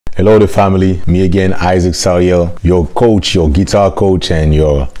Hello the family, me again, Isaac Sariel, your coach, your guitar coach and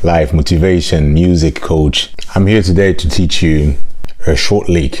your life motivation music coach. I'm here today to teach you a short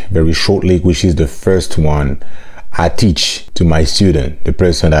lick, very short lick, which is the first one I teach to my student, the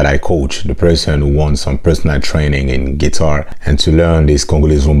person that I coach, the person who wants some personal training in guitar and to learn this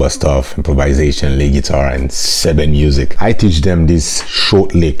Congolese rumba stuff, improvisation, lead guitar and sebene music. I teach them this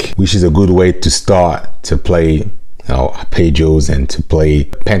short lick, which is a good way to start to play arpeggios and to play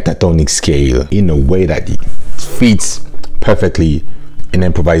pentatonic scale in a way that it fits perfectly in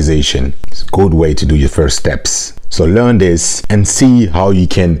improvisation. It's a good way to do your first steps. So learn this and see how you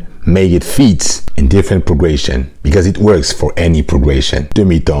can make it fit in different progression, because it works for any progression.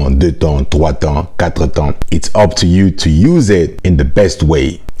 Demi-temps, deux temps, trois temps, quatre temps. It's up to you to use it in the best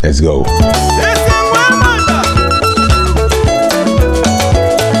way. Let's go.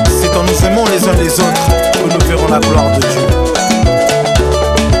 C'est quand nous aimons les uns les autres que nous verrons la gloire de Dieu.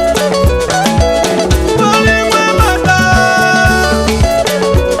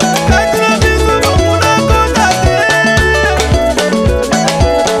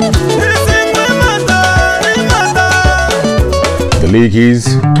 The lick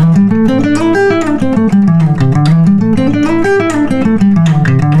is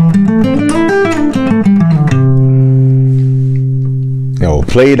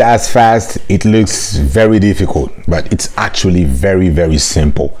play it as fast. It looks very difficult, but it's actually very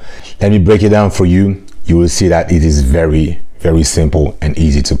simple. Let me break it down for you. You will see that it is very simple and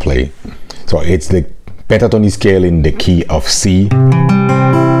easy to play. So it's the pentatonic scale in the key of C.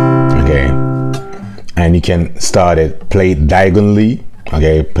 Okay, and you can start it, play it diagonally.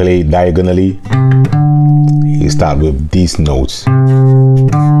 Okay, play it diagonally. You start with these notes.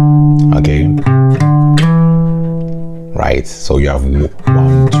 Okay, right, so you have 1, 2,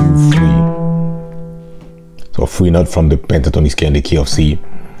 3. So 3 notes from the pentatonic scale in the key of C.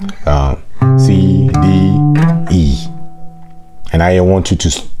 C, D, E. And I want you to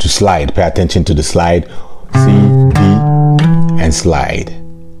slide. Pay attention to the slide. C, D, and slide.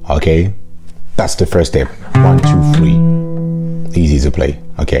 Okay, that's the first step. 1, 2, 3. Easy to play.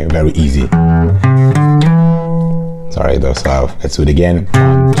 Okay, very easy. Sorry, let's do it again.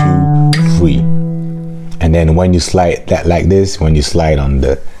 1, 2, 3. And then when you slide that like this, when you slide on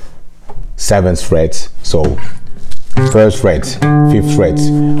the 7th fret, so 1st fret, 5th fret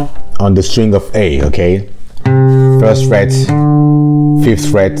on the string of A, okay? 1st fret, 5th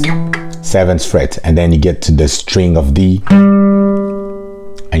fret, 7th fret, and then you get to the string of D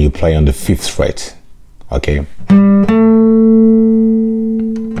and you play on the 5th fret, okay?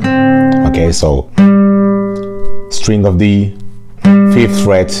 Okay, so string of D, 5th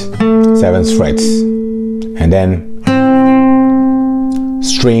fret, 7th fret, and then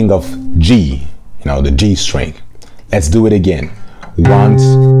string of G, the G string. Let's do it again. 1,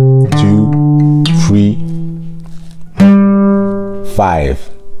 2, 3, 5.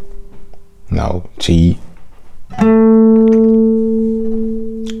 Now G,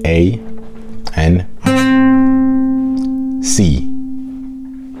 A, and C.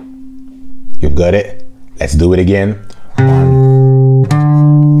 You've got it. Let's do it again.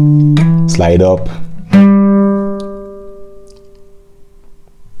 1, slide up,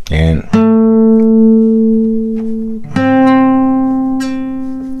 and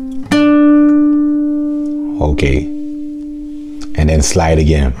okay, and then slide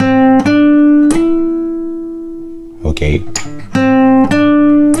again. Okay,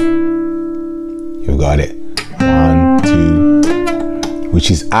 you got it. 1, 2,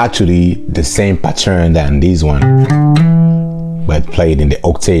 which is actually the same pattern than this one, but played in the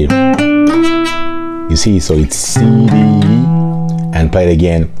octave. You see, so it's C, D, E, and play it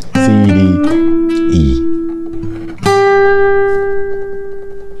again. C, D, E,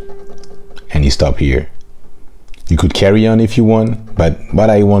 and you stop here. You could carry on if you want, but what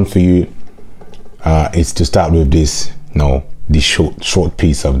I want for you is to start with this, this short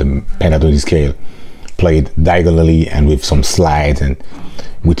piece of the pentatonic scale, played diagonally and with some slides, and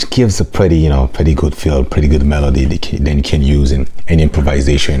which gives a pretty good feel, pretty good melody that then you can use in any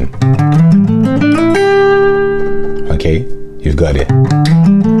improvisation. Okay, you've got it.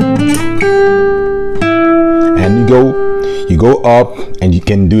 And you go up and you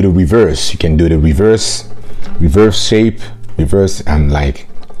can do the reverse. You can do the reverse shape, reverse, and like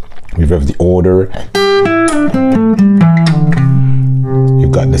reverse the order.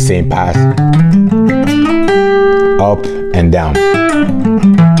 You've got the same path, up and down.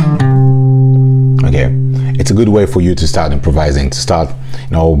 Okay, it's a good way for you to start improvising, to start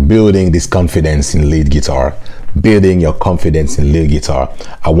building this confidence in lead guitar, building your confidence in lead guitar.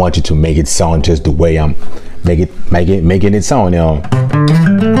 I want you to make it sound just the way I'm making it sound,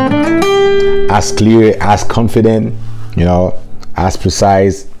 as clear, as confident, you know, as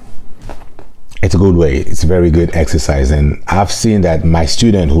precise. It's a good way. It's a very good exercise, and I've seen that my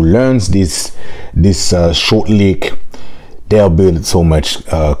student who learns this short lick, they'll build so much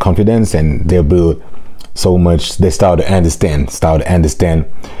confidence, and they'll build so much. They start to understand the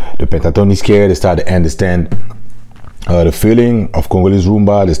pentatonic scale. They start to understand the feeling of Congolese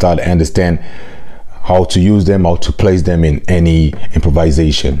rumba. They start to understand how to use them, how to place them in any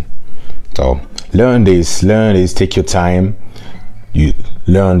improvisation. So learn this, take your time. You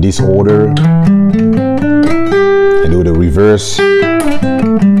learn this order and do the reverse.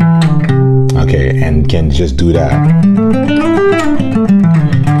 Okay, and can just do that.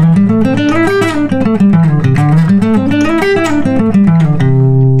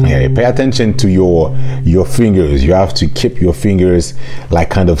 Okay, pay attention to your fingers. You have to keep your fingers like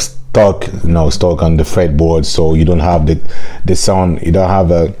kind of stuck on the fretboard, so you don't have the sound. You don't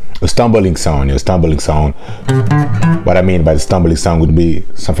have a stumbling sound. Your stumbling sound, what I mean by the stumbling sound would be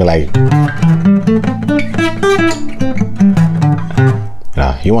something like,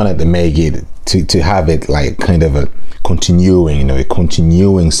 you wanted to make it to have it like kind of a continuing, a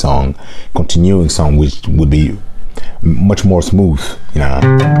continuing song, which would be much more smooth,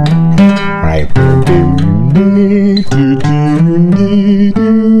 right?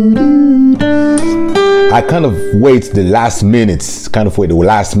 I kind of wait the last minutes,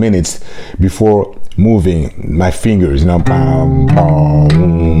 before moving my fingers, right?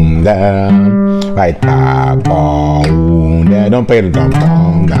 Don't play the drum.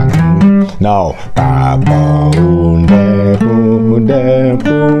 No.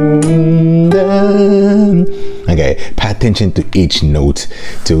 Okay, pay attention to each note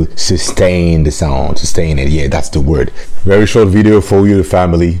to sustain the sound, sustain it. Yeah, that's the word. Very short video for you,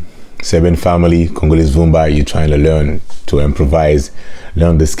 family. Sebene family, Congolese Vumba. You're trying to learn to improvise,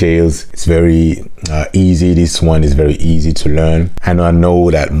 learn the scales. It's very easy. This one is very easy to learn. And I know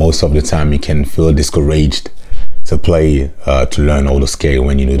that most of the time you can feel discouraged to play, to learn all the scale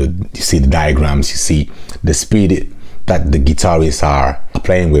when you see the diagrams, you see the speed that the guitarists are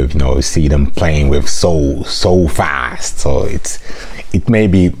playing with. You see them playing with so fast. So it may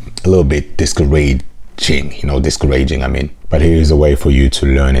be a little bit discouraging, discouraging, I mean. But here's a way for you to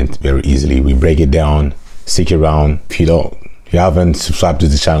learn it very easily. We break it down, stick around. If you haven't subscribed to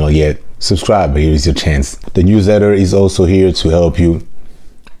the channel yet, subscribe. Here's your chance. The newsletter is also here to help you,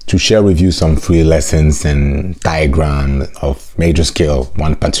 to share with you some free lessons and diagram of major scale,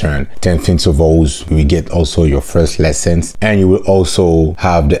 one pattern, 10 intervals. You will get also your first lessons, and you will also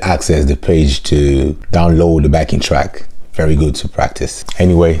have the page to download the backing track. Very good to practice.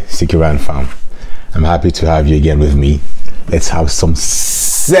 Anyway, stick around, fam. I'm happy to have you again with me. Let's have some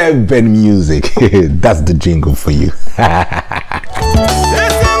sebene music. That's the jingle for you.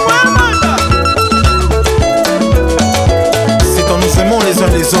 C'est en nous aimant les uns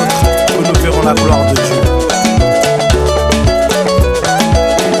les autres que nous verrons la gloire de Dieu.